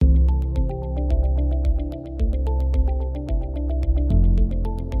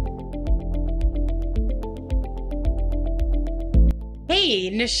Hey,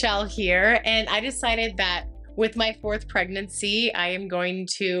 Nichelle here. And I decided that with my fourth pregnancy, I am going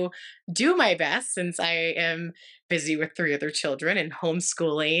to do my best since I am busy with three other children and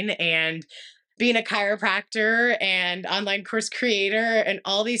homeschooling and being a chiropractor and online course creator and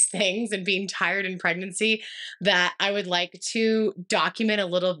all these things and being tired in pregnancy that I would like to document a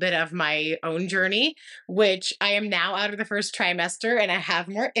little bit of my own journey, which I am now out of the first trimester and I have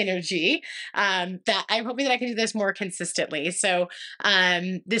more energy that I'm hoping that I can do this more consistently. So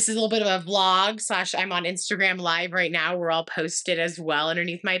this is a little bit of a vlog slash I'm on Instagram live right now where I'll post it as well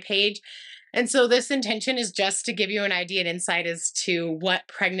underneath my page. And so this intention is just to give you an idea and insight as to what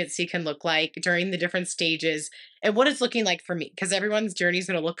pregnancy can look like during the different stages and what it's looking like for me, because everyone's journey is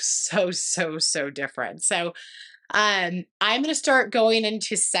going to look so different. So I'm going to start going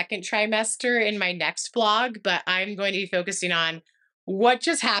into second trimester in my next vlog, but I'm going to be focusing on what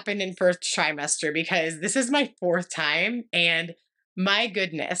just happened in first trimester because this is my fourth time. And my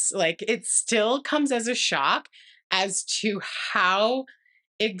goodness, like it still comes as a shock as to how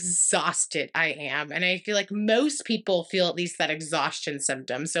exhausted I am. And I feel like most people feel at least that exhaustion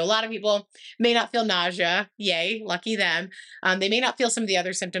symptom. So a lot of people may not feel nausea. Yay, lucky them. They may not feel some of the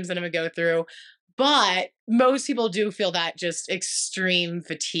other symptoms that I'm going to go through. But most people do feel that just extreme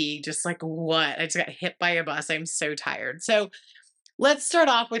fatigue, just like what? I just got hit by a bus. I'm so tired. So let's start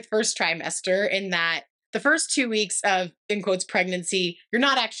off with first trimester in that the first 2 weeks of, in quotes, pregnancy, you're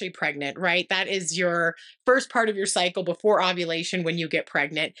not actually pregnant, right? That is your first part of your cycle before ovulation when you get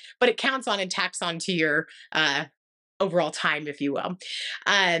pregnant, but it counts on and tacks on to your overall time, if you will.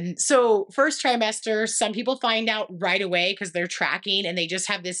 So first trimester, some people find out right away because they're tracking and they just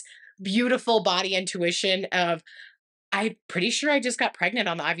have this beautiful body intuition of, I'm pretty sure I just got pregnant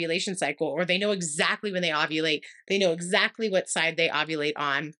on the ovulation cycle, or they know exactly when they ovulate. They know exactly what side they ovulate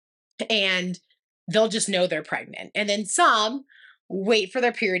on, and they'll just know they're pregnant. And then some wait for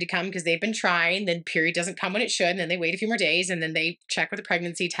their period to come because they've been trying, then period doesn't come when it should, and then they wait a few more days, and then they check with a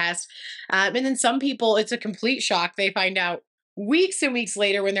pregnancy test. And then some people, it's a complete shock. They find out weeks and weeks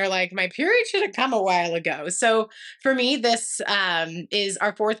later when they're like, my period should have come a while ago. So for me, this is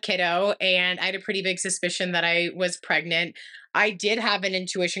our fourth kiddo, and I had a pretty big suspicion that I was pregnant. I did have an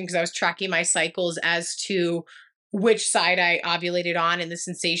intuition because I was tracking my cycles as to which side I ovulated on and the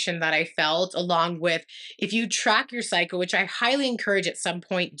sensation that I felt, along with if you track your cycle, which I highly encourage at some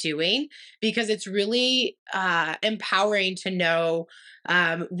point doing, because it's really empowering to know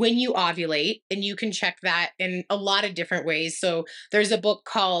when you ovulate, and you can check that in a lot of different ways. So there's a book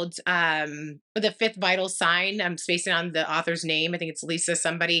called The Fifth Vital Sign. I'm spacing on the author's name. I think it's Lisa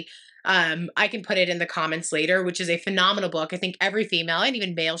somebody. I can put it in the comments later, which is a phenomenal book. I think every female and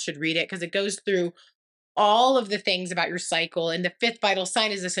even male should read it because it goes through all of the things about your cycle. And the fifth vital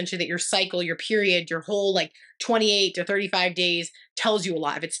sign is essentially that your cycle, your period, your whole like 28 to 35 days tells you a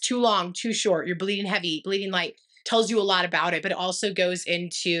lot. If it's too long, too short, you're bleeding heavy, bleeding light, tells you a lot about it. But it also goes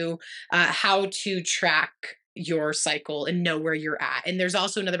into how to track your cycle and know where you're at. And there's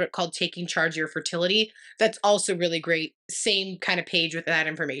also another book called Taking Charge of Your Fertility. That's also really great. Same kind of page with that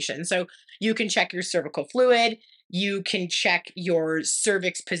information. So you can check your cervical fluid. You can check your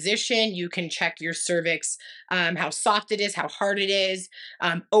cervix position. You can check your cervix, how soft it is, how hard it is,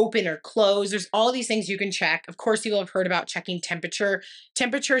 open or closed. There's all these things you can check. Of course, you will have heard about checking temperature.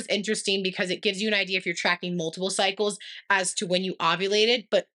 Temperature is interesting because it gives you an idea if you're tracking multiple cycles as to when you ovulated,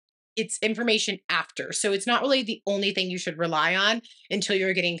 but it's information after. So it's not really the only thing you should rely on until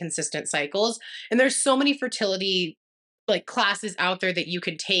you're getting consistent cycles. And there's so many fertility like classes out there that you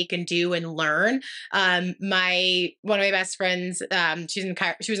could take and do and learn. My one of my best friends, she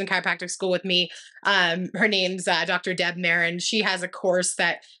was in chiropractic school with me. Her name's Dr. Deb Marin. She has a course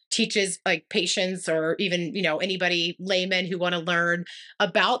that teaches like patients or even anybody laymen who want to learn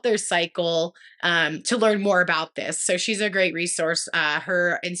about their cycle to learn more about this. So she's a great resource.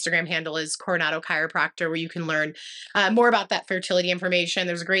 Her Instagram handle is Coronado Chiropractor, where you can learn more about that fertility information.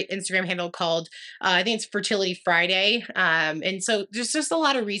 There's a great Instagram handle called I think it's Fertility Friday. And so there's just a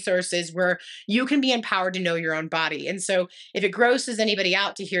lot of resources where you can be empowered to know your own body. And so if it grosses anybody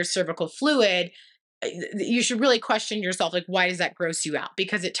out to hear cervical fluid, you should really question yourself, like, why does that gross you out?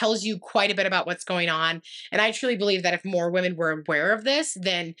 Because it tells you quite a bit about what's going on. And I truly believe that if more women were aware of this,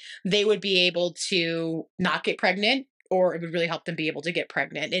 then they would be able to not get pregnant, or it would really help them be able to get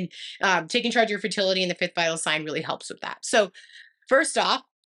pregnant. And taking charge of your fertility and the fifth vital sign really helps with that. So first off,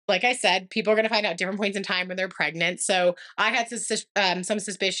 like I said, people are going to find out different points in time when they're pregnant. So I had some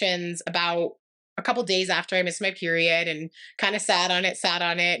suspicions about a couple days after I missed my period and kind of sat on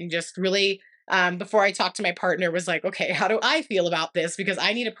it and just really before I talked to my partner was like, okay, how do I feel about this? Because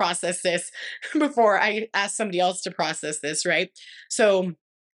I need to process this before I ask somebody else to process this, right? So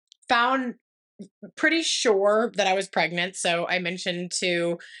found pretty sure that I was pregnant. So I mentioned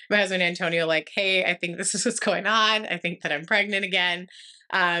to my husband Antonio, like, hey, I think this is what's going on. I think that I'm pregnant again.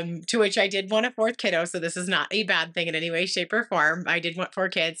 To which I did want a fourth kiddo. So this is not a bad thing in any way, shape, or form. I did want four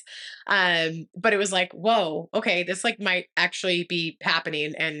kids. But it was like, whoa, okay, this like might actually be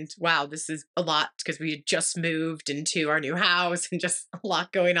happening. And wow, this is a lot because we had just moved into our new house and just a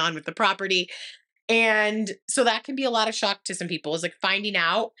lot going on with the property. And so that can be a lot of shock to some people. Is like finding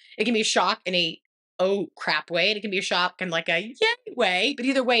out. It can be a shock in a oh crap way, and it can be a shock in like a yay way. But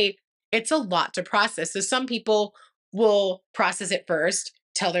either way, it's a lot to process. So some people will process it first,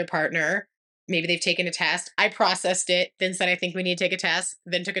 tell their partner. Maybe they've taken a test. I processed it, then said I think we need to take a test.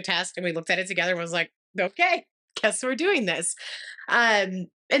 Then took a test, and we looked at it together and was like, okay, guess we're doing this. And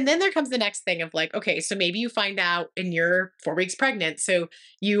then there comes the next thing of like, okay, so maybe you find out and you're 4 weeks pregnant. So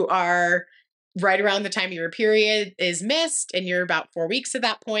you are right around the time your period is missed and you're about 4 weeks at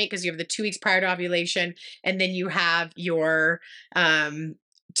that point because you have the 2 weeks prior to ovulation and then you have your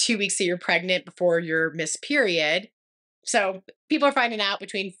 2 weeks that you're pregnant before your missed period. So people are finding out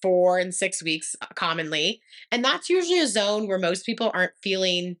between 4 and 6 weeks commonly, and that's usually a zone where most people aren't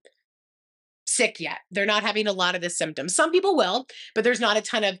feeling sick yet. They're not having a lot of the symptoms. Some people will, but there's not a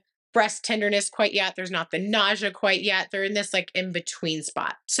ton of breast tenderness quite yet. There's not the nausea quite yet. They're in this like in between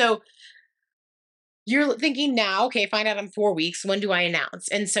spot. So you're thinking now, okay, find out in 4 weeks. When do I announce?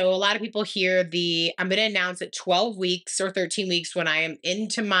 And so a lot of people hear the I'm going to announce at 12 weeks or 13 weeks when I am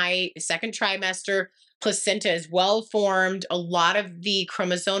into my second trimester. Placenta is well formed. A lot of the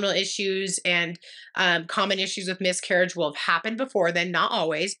chromosomal issues and common issues with miscarriage will have happened before then, not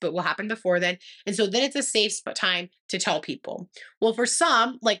always, but will happen before then. And so then it's a safe time to tell people. Well, for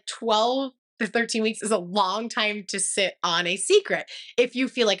some, like 12 to 13 weeks is a long time to sit on a secret if you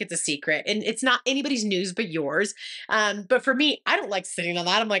feel like it's a secret and it's not anybody's news but yours. But for me, I don't like sitting on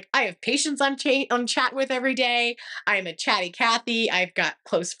that. I'm like, I have patients I'm chat with every day. I'm a chatty Cathy. I've got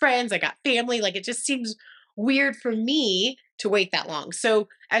close friends. I got family. Like it just seems weird for me to wait that long. So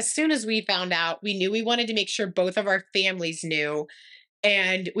as soon as we found out, we knew we wanted to make sure both of our families knew,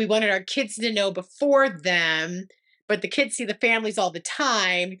 and we wanted our kids to know before them. But the kids see the families all the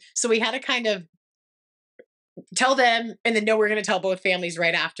time. So we had to kind of tell them and then know we're going to tell both families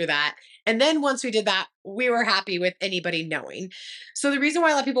right after that. And then once we did that, we were happy with anybody knowing. So the reason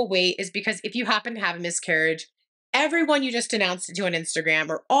why a lot of people wait is because if you happen to have a miscarriage, everyone you just announced it to on Instagram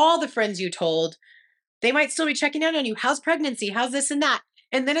or all the friends you told, they might still be checking in on you. How's pregnancy? How's this and that?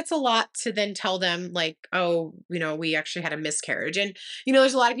 And then it's a lot to then tell them, like, oh, we actually had a miscarriage. And,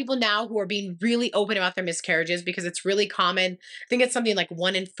 there's a lot of people now who are being really open about their miscarriages because it's really common. I think it's something like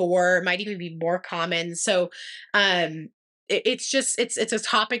 1 in 4, it might even be more common. So, it's just, it's a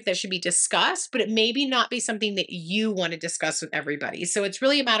topic that should be discussed, but it maybe not be something that you want to discuss with everybody. So it's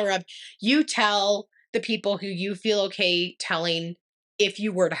really a matter of you tell the people who you feel okay telling if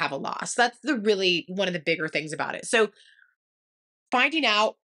you were to have a loss. That's the really one of the bigger things about it. So finding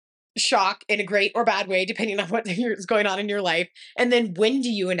out, shock in a great or bad way, depending on what is going on in your life. And then when do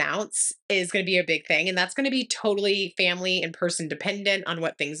you announce is going to be a big thing. And that's going to be totally family and person dependent on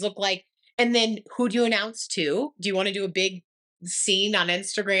what things look like. And then who do you announce to? Do you want to do a big scene on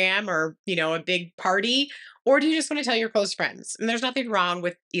Instagram or, a big party? Or do you just want to tell your close friends? And there's nothing wrong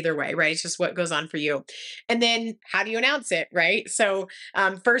with either way, right? It's just what goes on for you. And then how do you announce it, right? So,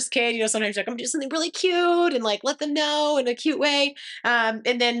 first kid, sometimes you're like, I'm doing something really cute and like let them know in a cute way. And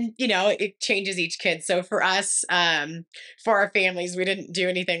then, it changes each kid. So for us, for our families, we didn't do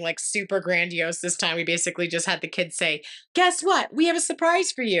anything like super grandiose this time. We basically just had the kids say, guess what? We have a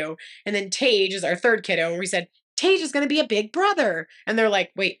surprise for you. And then Tage is our third kiddo. And we said, Tage is going to be a big brother. And they're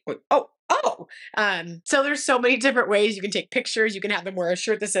like, wait, oh. So there's so many different ways you can take pictures. You can have them wear a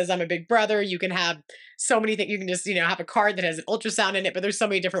shirt that says I'm a big brother. You can have so many things. You can just, have a card that has an ultrasound in it, but there's so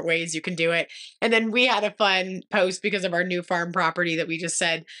many different ways you can do it. And then we had a fun post because of our new farm property that we just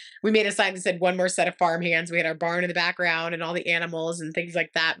said, we made a sign that said one more set of farm hands. We had our barn in the background and all the animals and things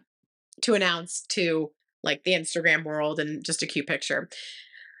like that to announce to like the Instagram world and just a cute picture.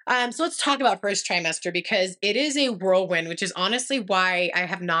 So let's talk about first trimester because it is a whirlwind, which is honestly why I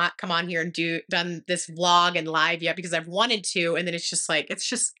have not come on here and done this vlog and live yet because I've wanted to, and then it's just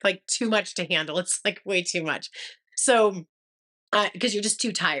like too much to handle. It's like way too much. So because you're just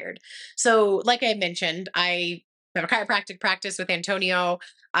too tired. So like I mentioned, I have a chiropractic practice with Antonio.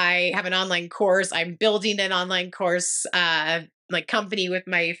 I have an online course. I'm building an online course like company with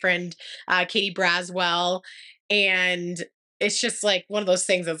my friend Katie Braswell. And it's just like one of those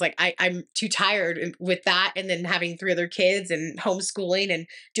things that's like I'm too tired with that, and then having three other kids and homeschooling and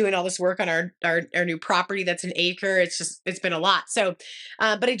doing all this work on our new property that's an acre. It's been a lot. So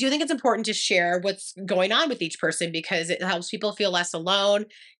but I do think it's important to share what's going on with each person because it helps people feel less alone,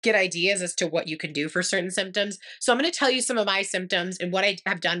 get ideas as to what you can do for certain symptoms. So I'm going to tell you some of my symptoms and what I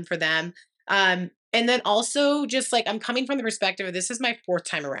have done for them. And then also just like I'm coming from the perspective of this is my fourth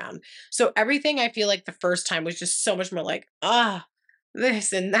time around. So everything I feel like the first time was just so much more like,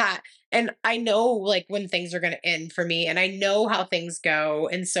 this and that. And I know like when things are going to end for me and I know how things go.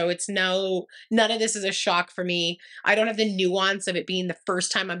 And so none of this is a shock for me. I don't have the nuance of it being the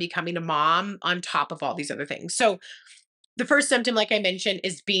first time I'm becoming a mom on top of all these other things. So the first symptom, like I mentioned,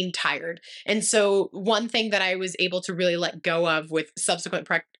 is being tired. And so, one thing that I was able to really let go of with subsequent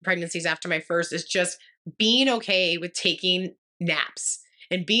pregnancies after my first is just being okay with taking naps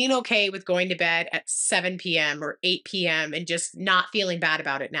and being okay with going to bed at 7 p.m. or 8 p.m. and just not feeling bad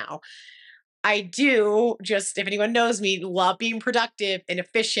about it now. I do just, if anyone knows me, love being productive and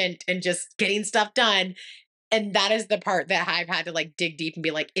efficient and just getting stuff done. And that is the part that I've had to like dig deep and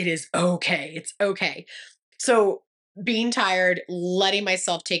be like, it is okay. It's okay. So being tired, letting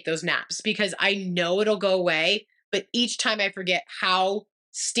myself take those naps because I know it'll go away. But each time I forget how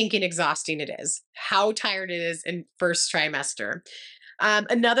stinking exhausting it is, how tired it is in first trimester.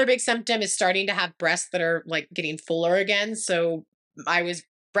 Another big symptom is starting to have breasts that are like getting fuller again. So I was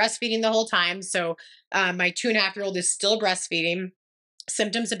breastfeeding the whole time. So my 2.5-year-old is still breastfeeding.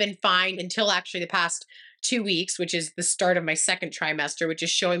 Symptoms have been fine until actually the past 2 weeks, which is the start of my second trimester, which is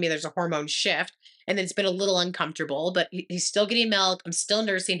showing me there's a hormone shift. And then it's been a little uncomfortable, but he's still getting milk. I'm still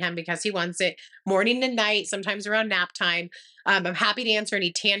nursing him because he wants it morning and night, sometimes around nap time. I'm happy to answer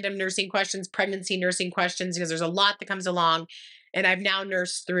any tandem nursing questions, pregnancy nursing questions, because there's a lot that comes along. And I've now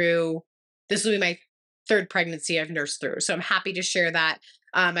nursed through, this will be my third pregnancy I've nursed through. So I'm happy to share that.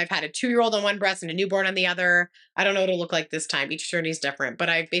 I've had a 2-year-old on one breast and a newborn on the other. I don't know what it'll look like this time. Each journey is different, but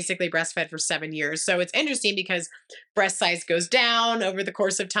I've basically breastfed for 7 years. So it's interesting because breast size goes down over the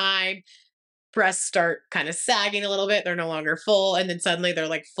course of time. Breasts start kind of sagging a little bit. They're no longer full. And then suddenly they're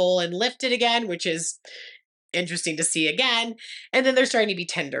like full and lifted again, which is interesting to see again. And then they're starting to be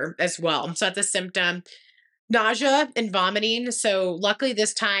tender as well. So that's a symptom. Nausea and vomiting. So luckily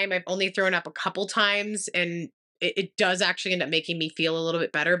this time I've only thrown up a couple times and it does actually end up making me feel a little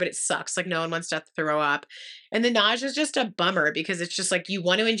bit better, but it sucks. Like no one wants to have to throw up. And the nausea is just a bummer because it's just like you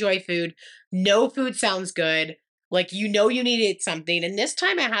want to enjoy food. No food sounds good. Like you need to eat something. And this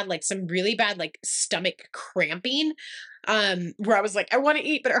time I had like some really bad like stomach cramping. Where I was like, I want to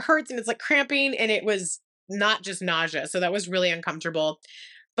eat, but it hurts and it's like cramping. And it was not just nausea. So that was really uncomfortable.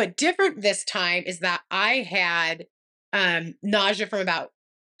 But different this time is that I had nausea from about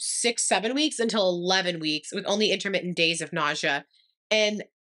 6, 7 weeks until 11 weeks with only intermittent days of nausea. And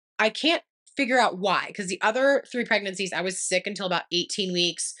I can't figure out why, because the other three pregnancies, I was sick until about 18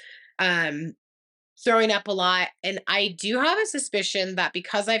 weeks. Um, Throwing up a lot. And I do have a suspicion that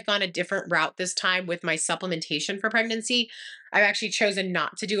because I've gone a different route this time with my supplementation for pregnancy, I've actually chosen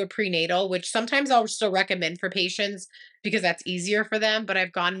not to do a prenatal, which sometimes I'll still recommend for patients because that's easier for them. But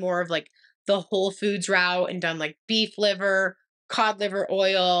I've gone more of like the whole foods route and done like beef liver, cod liver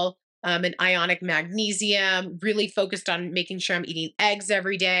oil, and ionic magnesium, really focused on making sure I'm eating eggs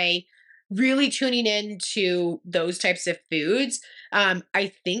every day, really tuning into those types of foods.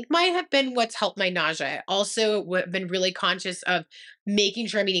 I think might have been what's helped my nausea. I also have been really conscious of making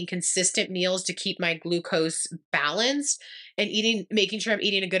sure I'm eating consistent meals to keep my glucose balanced and making sure I'm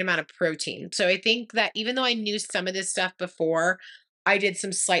eating a good amount of protein. So I think that even though I knew some of this stuff before, I did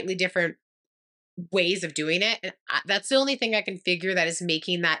some slightly different ways of doing it. And that's the only thing I can figure that is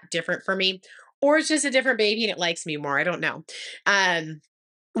making that different for me. Or it's just a different baby and it likes me more. I don't know. Um,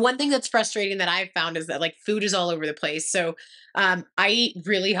 One thing that's frustrating that I've found is that like food is all over the place. So I eat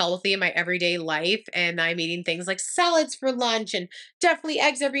really healthy in my everyday life, and I'm eating things like salads for lunch and definitely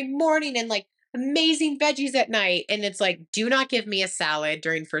eggs every morning and like amazing veggies at night. And it's like, do not give me a salad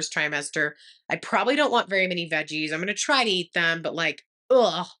during first trimester. I probably don't want very many veggies. I'm gonna try to eat them, but like,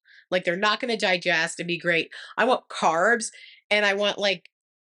 ugh, like they're not gonna digest and be great. I want carbs and I want like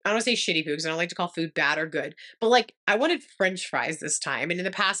I don't want to say shitty food because I don't like to call food bad or good, but like I wanted French fries this time. And in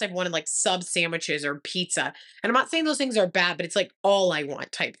the past, I've wanted like sub sandwiches or pizza. And I'm not saying those things are bad, but it's like all I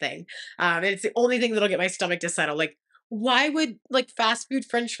want type thing. And it's the only thing that'll get my stomach to settle. Like, why would like fast food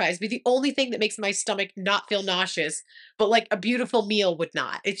French fries be the only thing that makes my stomach not feel nauseous, but like a beautiful meal would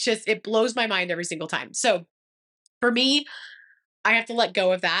not? It's just, it blows my mind every single time. So for me, I have to let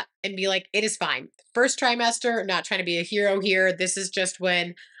go of that and be like, it is fine. First trimester, I'm not trying to be a hero here. This is just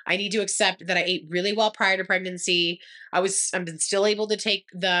when I need to accept that I ate really well prior to pregnancy. I'm still able to take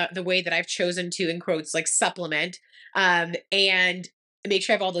the way that I've chosen to, in quotes, like supplement, and make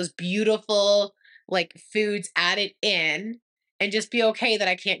sure I have all those beautiful like foods added in, and just be okay that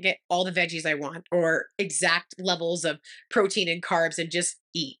I can't get all the veggies I want or exact levels of protein and carbs, and just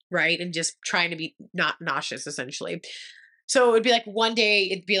eat, right? And just trying to be not nauseous essentially. So it would be like one day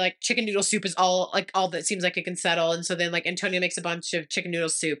it'd be like chicken noodle soup is all that seems like it can settle. And so then like Antonio makes a bunch of chicken noodle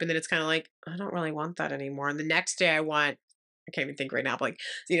soup, and then it's kind of like, I don't really want that anymore. And the next day I can't even think right now, but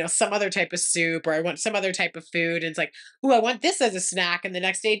like, some other type of soup, or I want some other type of food. And it's like, oh, I want this as a snack. And the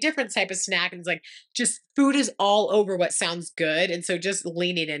next day, a different type of snack. And it's like, just food is all over what sounds good. And so just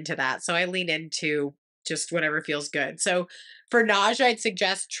leaning into that. So I lean into just whatever feels good. So for nausea, I'd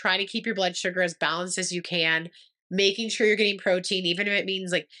suggest trying to keep your blood sugar as balanced as you can, making sure you're getting protein, even if it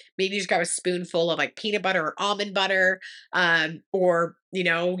means like maybe you just grab a spoonful of like peanut butter or almond butter, or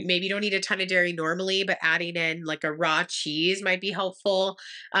maybe you don't need a ton of dairy normally, but adding in like a raw cheese might be helpful.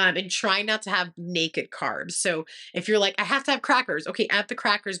 And try not to have naked carbs. So if you're like, I have to have crackers, okay, add the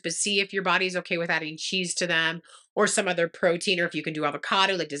crackers, but see if your body's okay with adding cheese to them, or some other protein, or if you can do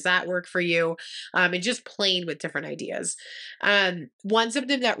avocado, like does that work for you? And just playing with different ideas. One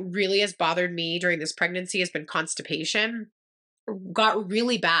symptom that really has bothered me during this pregnancy has been constipation. Got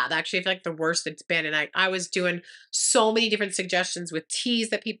really bad. Actually, I feel like the worst it's been. And I was doing so many different suggestions with teas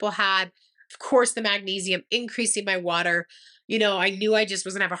that people had. Of course, the magnesium, increasing my water. I knew I just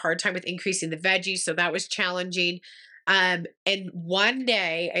was gonna have a hard time with increasing the veggies, so that was challenging. And one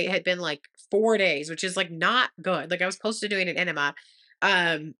day it had been like 4 days, which is like not good. Like I was close to doing an enema.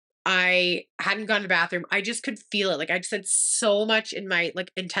 Um, I hadn't gone to the bathroom. I just could feel it. Like I just had so much in my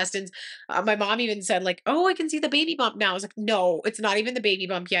like intestines. My mom even said like, "Oh, I can see the baby bump now." I was like, "No, it's not even the baby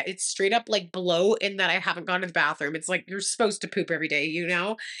bump yet. It's straight up like bloat in that I haven't gone to the bathroom. It's like you're supposed to poop every day, you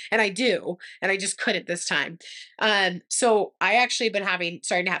know?" And I do, and I just couldn't this time. So I actually been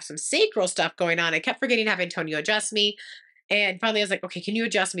starting to have some sacral stuff going on. I kept forgetting to have Antonio adjust me, and finally I was like, "Okay, can you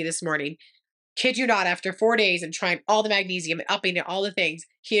adjust me this morning?" Kid you not, after 4 days and trying all the magnesium and upping it, all the things,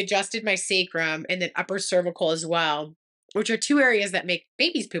 he adjusted my sacrum and then upper cervical as well, which are two areas that make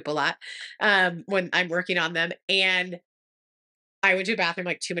babies poop a lot, when I'm working on them. And I went to the bathroom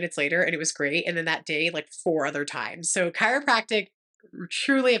like 2 minutes later and it was great. And then that day, like four other times. So chiropractic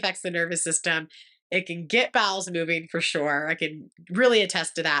truly affects the nervous system. It can get bowels moving for sure. I can really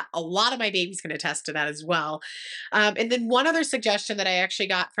attest to that. A lot of my babies can attest to that as well. And then one other suggestion that I actually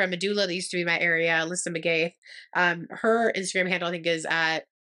got from a doula that used to be in my area, Alyssa McGaith. Her Instagram handle I think is at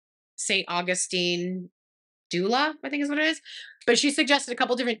St. Augustine Doula, I think is what it is. But she suggested a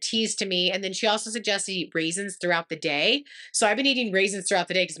couple different teas to me. And then she also suggested eat raisins throughout the day. So I've been eating raisins throughout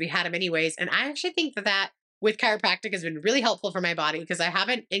the day because we had them anyways. And I actually think that with chiropractic has been really helpful for my body because I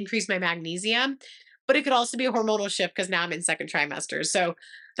haven't increased my magnesium, but it could also be a hormonal shift because now I'm in second trimester. So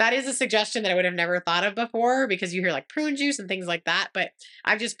that is a suggestion that I would have never thought of before because you hear like prune juice and things like that. But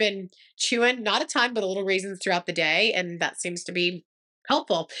I've just been chewing, not a ton, but a little raisins throughout the day. And that seems to be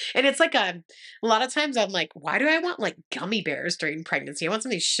helpful. And it's like a lot of times I'm like, why do I want like gummy bears during pregnancy? I want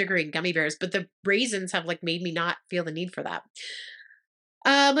something sugary and gummy bears, but the raisins have like made me not feel the need for that.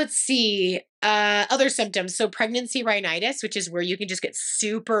 Let's see. Other symptoms. So pregnancy rhinitis, which is where you can just get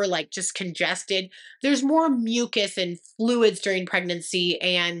super like just congested. There's more mucus and fluids during pregnancy,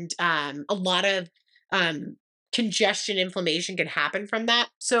 and a lot of um congestion, inflammation can happen from that.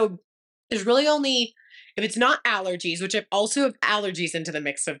 So there's really only, if it's not allergies, which I also have allergies into the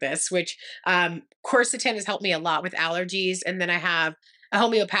mix of this, which quercetin has helped me a lot with allergies. And then I have a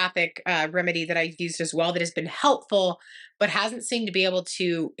homeopathic remedy that I've used as well that has been helpful, but hasn't seemed to be able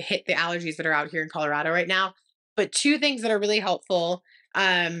to hit the allergies that are out here in Colorado right now. But two things that are really helpful,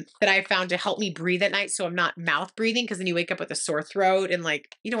 that I found to help me breathe at night so I'm not mouth breathing, because then you wake up with a sore throat and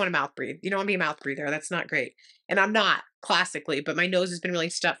like you don't want to mouth breathe. You don't want to be a mouth breather. That's not great. And I'm not classically, but my nose has been really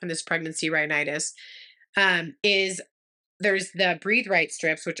stuffed from this pregnancy rhinitis. Is there's the Breathe Right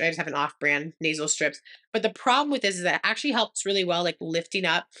strips, which I just have an off-brand nasal strips. But the problem with this is that it actually helps really well, like lifting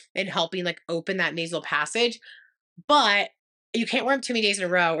up and helping like open that nasal passage. But you can't wear them too many days in a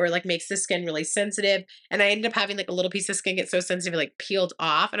row or like makes the skin really sensitive. And I ended up having like a little piece of skin get so sensitive, it, like peeled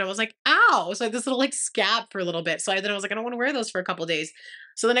off. And I was like, ow. So I had this little like scab for a little bit. So then I was like, I don't want to wear those for a couple days.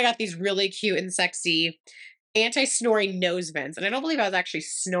 So then I got these really cute and sexy anti-snoring nose vents. And I don't believe I was actually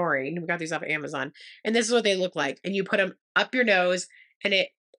snoring. We got these off of Amazon. And this is what they look like. And you put them up your nose and it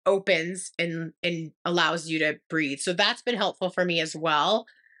opens and allows you to breathe. So that's been helpful for me as well.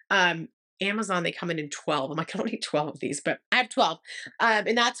 Um, Amazon, they come in 12. I'm like, I don't need 12 of these, but I have 12.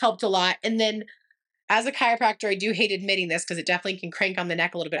 And that's helped a lot. And then as a chiropractor, I do hate admitting this because it definitely can crank on the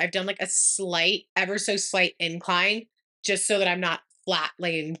neck a little bit. I've done like a slight, ever so slight incline just so that I'm not flat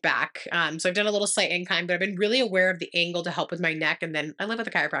laying back. So I've done a little slight incline, but I've been really aware of the angle to help with my neck. And then I live with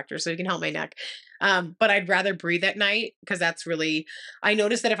a chiropractor, so he can help my neck. But I'd rather breathe at night because that's really, I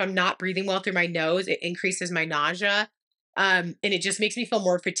notice that if I'm not breathing well through my nose, it increases my nausea. And it just makes me feel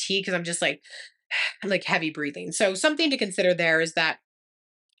more fatigued because I'm just like heavy breathing. So something to consider there is that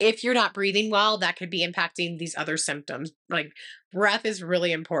if you're not breathing well, that could be impacting these other symptoms. Like breath is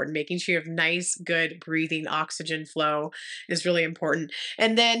really important. Making sure you have nice, good breathing oxygen flow is really important.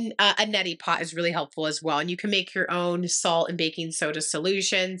 And then a neti pot is really helpful as well. And you can make your own salt and baking soda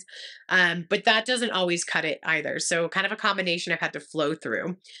solutions, but that doesn't always cut it either. So kind of a combination I've had to flow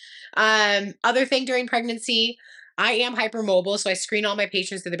through. Other thing during pregnancy, I am hypermobile, so I screen all my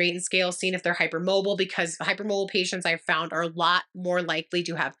patients through the Baton scale, seeing if they're hypermobile, because hypermobile patients I've found are a lot more likely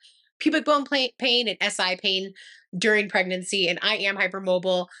to have pubic bone pain and SI pain during pregnancy. And I am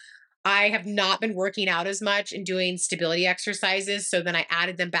hypermobile. I have not been working out as much and doing stability exercises. So then I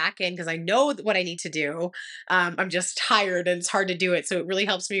added them back in because I know what I need to do. I'm just tired and it's hard to do it. So it really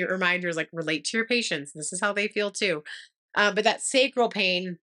helps me reminders like relate to your patients. This is how they feel too. But that sacral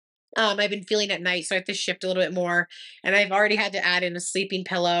pain, I've been feeling at night, so I have to shift a little bit more. And I've already had to add in a sleeping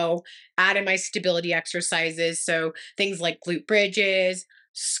pillow, add in my stability exercises. So things like glute bridges,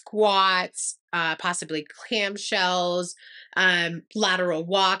 squats, possibly clamshells, lateral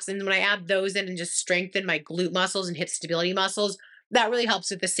walks. And when I add those in and just strengthen my glute muscles and hip stability muscles, that really helps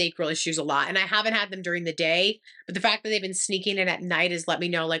with the sacral issues a lot. And I haven't had them during the day, but the fact that they've been sneaking in at night has let me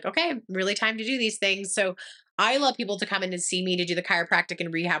know, like, okay, really time to do these things. So I love people to come in and see me to do the chiropractic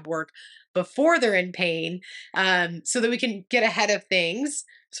and rehab work before they're in pain, so that we can get ahead of things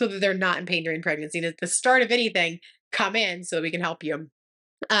so that they're not in pain during pregnancy. And at the start of anything, come in so that we can help you.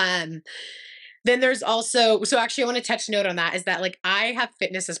 Um, then there's also, so actually, I want to touch note on that is that like I have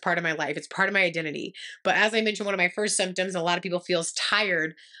fitness as part of my life, it's part of my identity. But as I mentioned, one of my first symptoms, a lot of people feels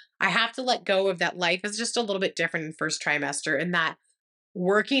tired. I have to let go of that life is just a little bit different in first trimester, and that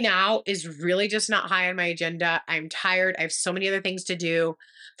working out is really just not high on my agenda. I'm tired. I have so many other things to do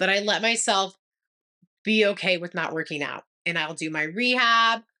that I let myself be okay with not working out. And I'll do my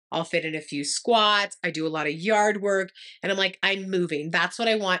rehab. I'll fit in a few squats. I do a lot of yard work. And I'm like, I'm moving. That's what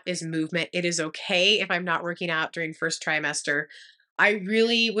I want is movement. It is okay if I'm not working out during first trimester. I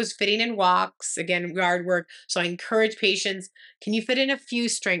really was fitting in walks, again, yard work. So I encourage patients, can you fit in a few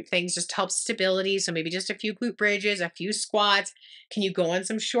strength things just to help stability? So maybe just a few glute bridges, a few squats. Can you go on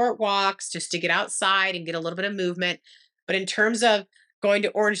some short walks just to get outside and get a little bit of movement? But in terms of going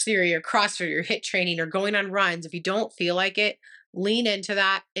to Orange Theory or CrossFit or HIIT training or going on runs, if you don't feel like it, lean into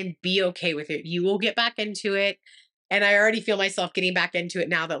that and be okay with it. You will get back into it. And I already feel myself getting back into it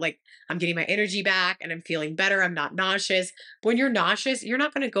now that like I'm getting my energy back and I'm feeling better. I'm not nauseous. But when you're nauseous, you're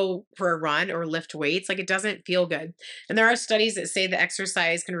not going to go for a run or lift weights. Like it doesn't feel good. And there are studies that say that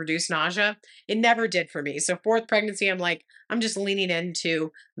exercise can reduce nausea. It never did for me. So fourth pregnancy, I'm like, I'm just leaning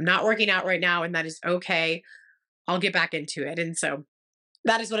into I'm not working out right now, and that is okay. I'll get back into it. And so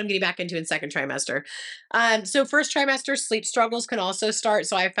that is what I'm getting back into in second trimester. So first trimester sleep struggles can also start.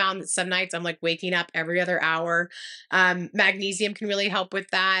 So I found that some nights I'm like waking up every other hour. Magnesium can really help with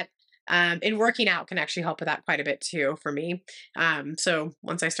that. And working out can actually help with that quite a bit too for me. So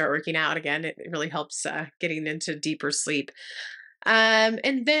once I start working out again, it really helps getting into deeper sleep.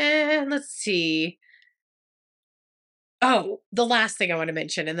 And then let's see. Oh, the last thing I want to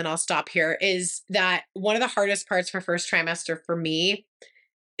mention, and then I'll stop here, is that one of the hardest parts for first trimester for me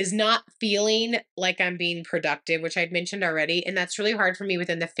is not feeling like I'm being productive, which I'd mentioned already. And that's really hard for me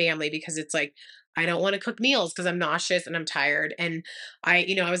within the family because it's like, I don't want to cook meals because I'm nauseous and I'm tired. And I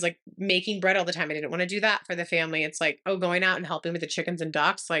was like making bread all the time. I didn't want to do that for the family. It's like, oh, going out and helping with the chickens and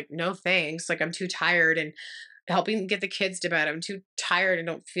ducks, like, no thanks. Like, I'm too tired. And helping get the kids to bed, I'm too tired and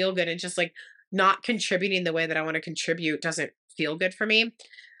don't feel good. And just like not contributing the way that I want to contribute doesn't feel good for me.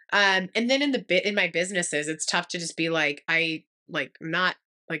 And then in the bit in my businesses, it's tough to just be like, I'm not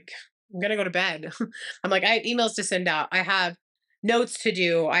like I'm gonna go to bed. I'm like, I have emails to send out. I have notes to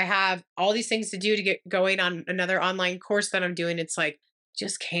do. I have all these things to do to get going on another online course that I'm doing. It's like,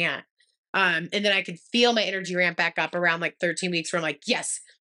 just can't. And then I could feel my energy ramp back up around like 13 weeks where I'm like, yes,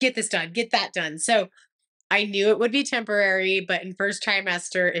 get this done, get that done. So I knew it would be temporary, but in first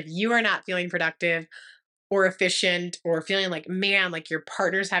trimester, if you are not feeling productive or efficient or feeling like, man, like your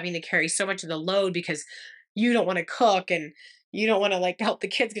partner's having to carry so much of the load because you don't want to cook and you don't want to like help the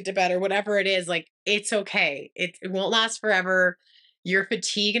kids get to bed or whatever it is, like it's okay. It won't last forever. your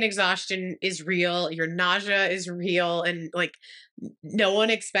fatigue and exhaustion is real, your nausea is real, and like no one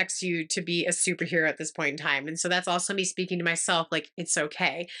expects you to be a superhero at this point in time. And so that's also me speaking to myself, like, it's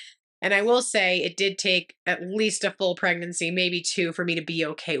okay. And I will say it did take at least a full pregnancy, maybe two, for me to be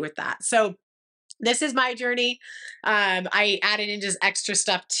okay with that. So this is my journey. I added in just extra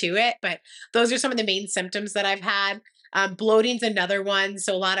stuff to it, but those are some of the main symptoms that I've had. Bloating's another one.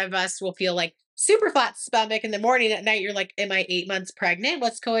 So a lot of us will feel like super flat stomach in the morning. At night, you're like, "Am I 8 months pregnant?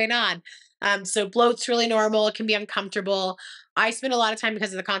 What's going on?" So bloat's really normal. It can be uncomfortable. I spend a lot of time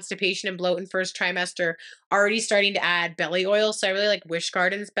because of the constipation and bloat in first trimester, already starting to add belly oil. So I really like Wish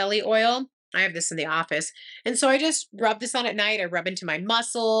Gardens belly oil. I have this in the office. And so I just rub this on at night. I rub into my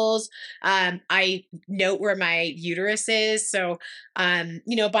muscles. I note where my uterus is. So,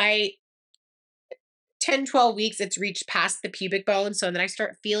 by 10, 12 weeks, it's reached past the pubic bone. So then I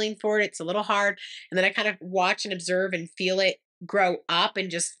start feeling for it. It's a little hard. And then I kind of watch and observe and feel it grow up and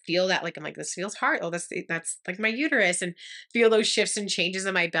just feel that like I'm like this feels hard. Oh, that's like my uterus, and feel those shifts and changes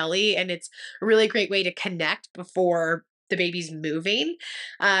in my belly. And it's a really great way to connect before the baby's moving.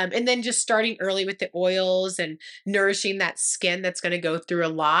 And then just starting early with the oils and nourishing that skin that's going to go through a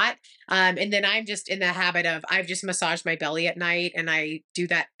lot. And then I'm just in the habit of I've just massaged my belly at night, and I do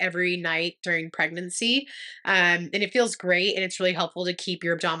that every night during pregnancy. And it feels great, and it's really helpful to keep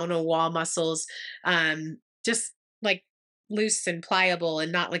your abdominal wall muscles just like loose and pliable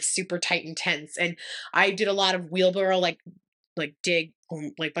and not like super tight and tense. And I did a lot of wheelbarrow, like dig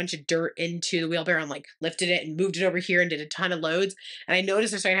like bunch of dirt into the wheelbarrow and like lifted it and moved it over here and did a ton of loads. And I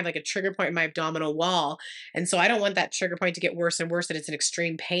noticed I started to have like a trigger point in my abdominal wall. And so I don't want that trigger point to get worse and worse, that it's an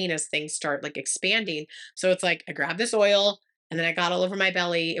extreme pain as things start like expanding. So it's like I grabbed this oil and then I got all over my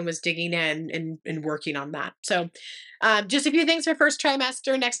belly and was digging in and working on that. So just a few things for first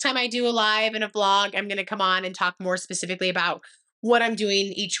trimester. Next time I do a live and a vlog, I'm going to come on and talk more specifically about what I'm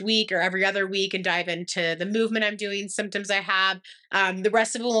doing each week or every other week and dive into the movement I'm doing, symptoms I have. The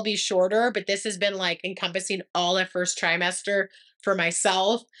rest of them will be shorter, but this has been like encompassing all of first trimester for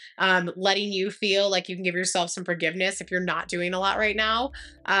myself, letting you feel like you can give yourself some forgiveness if you're not doing a lot right now.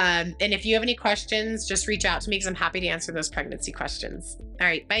 And if you have any questions, just reach out to me because I'm happy to answer those pregnancy questions. All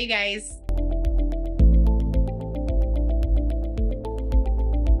right. Bye, you guys.